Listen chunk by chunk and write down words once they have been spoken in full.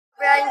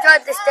I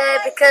enjoyed this day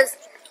because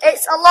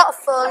it's a lot of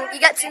fun. You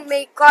get to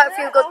meet quite a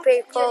few good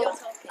people,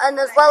 and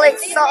as well,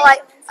 it's sort of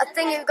like a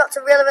thing you've got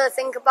to really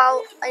think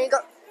about, and you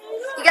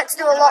get to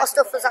do a lot of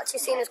stuff that's actually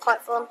seen as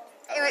quite fun.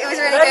 It was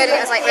really good. It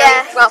was like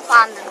really well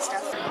planned and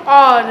stuff.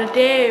 Oh, the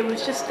day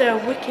was just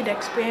a wicked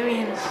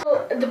experience.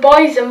 The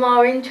boys are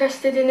more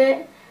interested in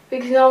it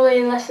because normally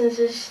in lessons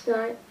there's just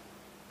like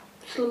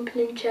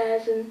slumping in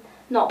chairs and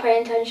not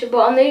paying attention, but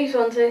on these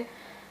ones they're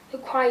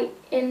quite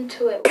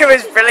into it. It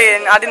was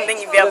brilliant. I didn't think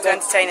you'd be able to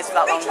entertain us for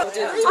that long.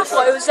 I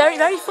thought it was very,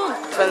 very fun.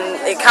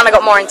 And it kind of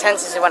got more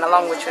intense as it went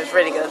along, which was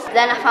really good.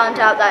 Then I found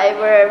out that it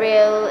were a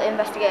real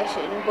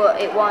investigation,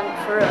 but it wasn't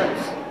for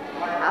us.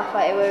 I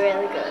thought it were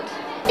really good.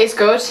 It's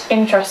good.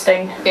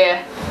 Interesting.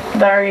 Yeah.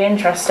 Very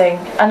interesting.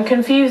 And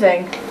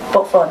confusing,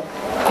 but fun.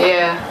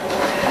 Yeah.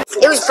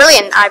 It was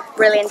brilliant. I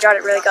really enjoyed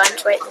it, really got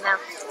into it, you know,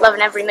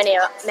 loving every minute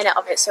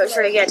of it, so it was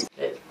really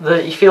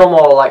good. You feel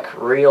more like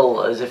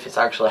real, as if it's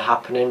actually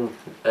happening,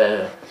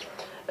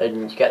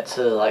 and you get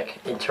to like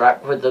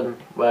interact with them,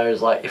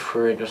 whereas like if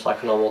we're in just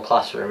like a normal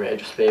classroom, it'd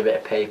just be a bit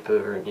of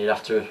paper and you'd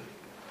have to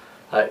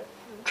like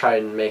try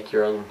and make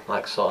your own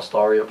like sort of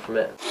story up from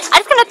it. I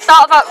just kind of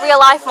thought about real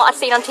life and what I'd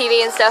seen on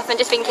TV and stuff, and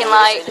just thinking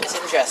like,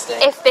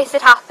 if this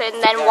had happened,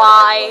 then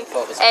why,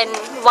 and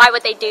why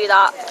would they do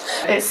that?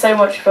 It's so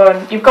much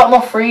fun. You've got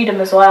more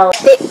freedom as well.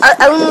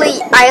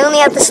 I only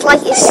had the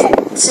slightest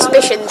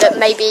suspicion that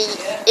maybe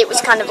it was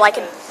kind of like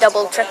a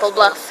double, triple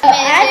bluff.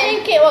 I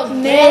think it was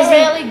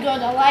really good.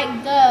 I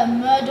like the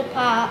murder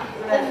part.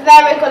 They're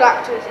very good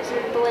actors. It's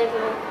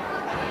unbelievable.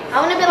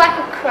 I want to be like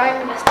a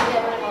crime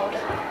investigator when I'm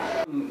older.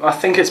 I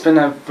think it's been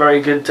a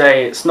very good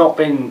day. It's not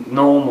been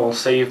normal,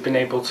 so you've been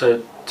able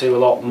to do a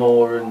lot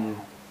more and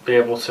be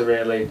able to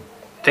really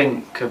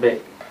think a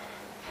bit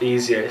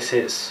easier.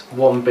 It's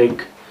one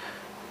big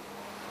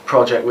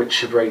project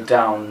which you break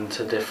down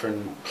into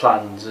different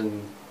plans,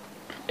 and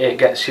it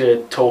gets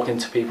you talking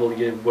to people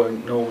you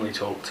won't normally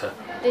talk to.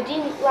 They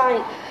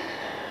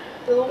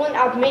wouldn't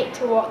admit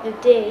to what they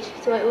did,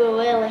 so it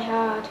was really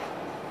hard.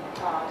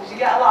 Oh, did you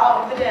get a lot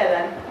out of the day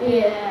then?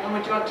 Yeah. And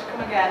would you want to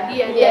come again?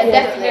 Yeah,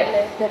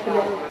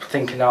 definitely.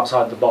 Thinking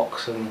outside the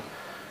box and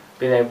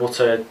being able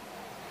to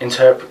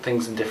interpret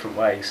things in different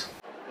ways.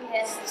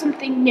 Yeah,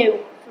 something new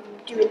from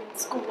doing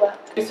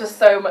schoolwork. This was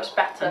so much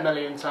better. A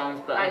million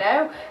times better. I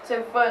know.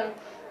 So fun.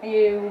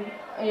 You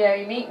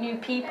meet new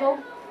people.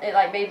 It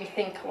like made me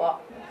think a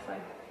lot. So.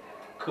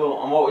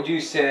 Cool. And what would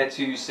you say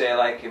to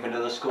like if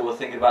another school were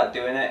thinking about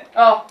doing it?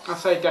 Oh, I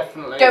say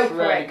definitely. Go it's for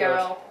really it,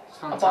 girl.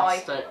 Good.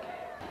 Fantastic.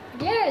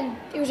 Yeah,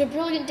 it was a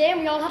brilliant day and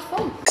we all had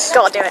fun. You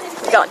gotta do it.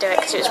 You gotta do it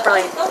because it was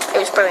brilliant. It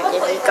was brilliant.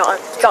 You've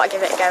gotta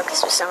give it a go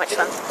because it was so much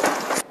fun.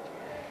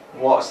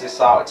 What's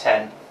this out of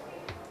 10?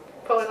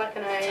 Probably like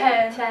an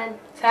 8. 10.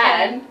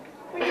 10?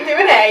 We can do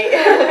an 8.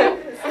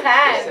 It's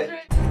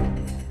 10.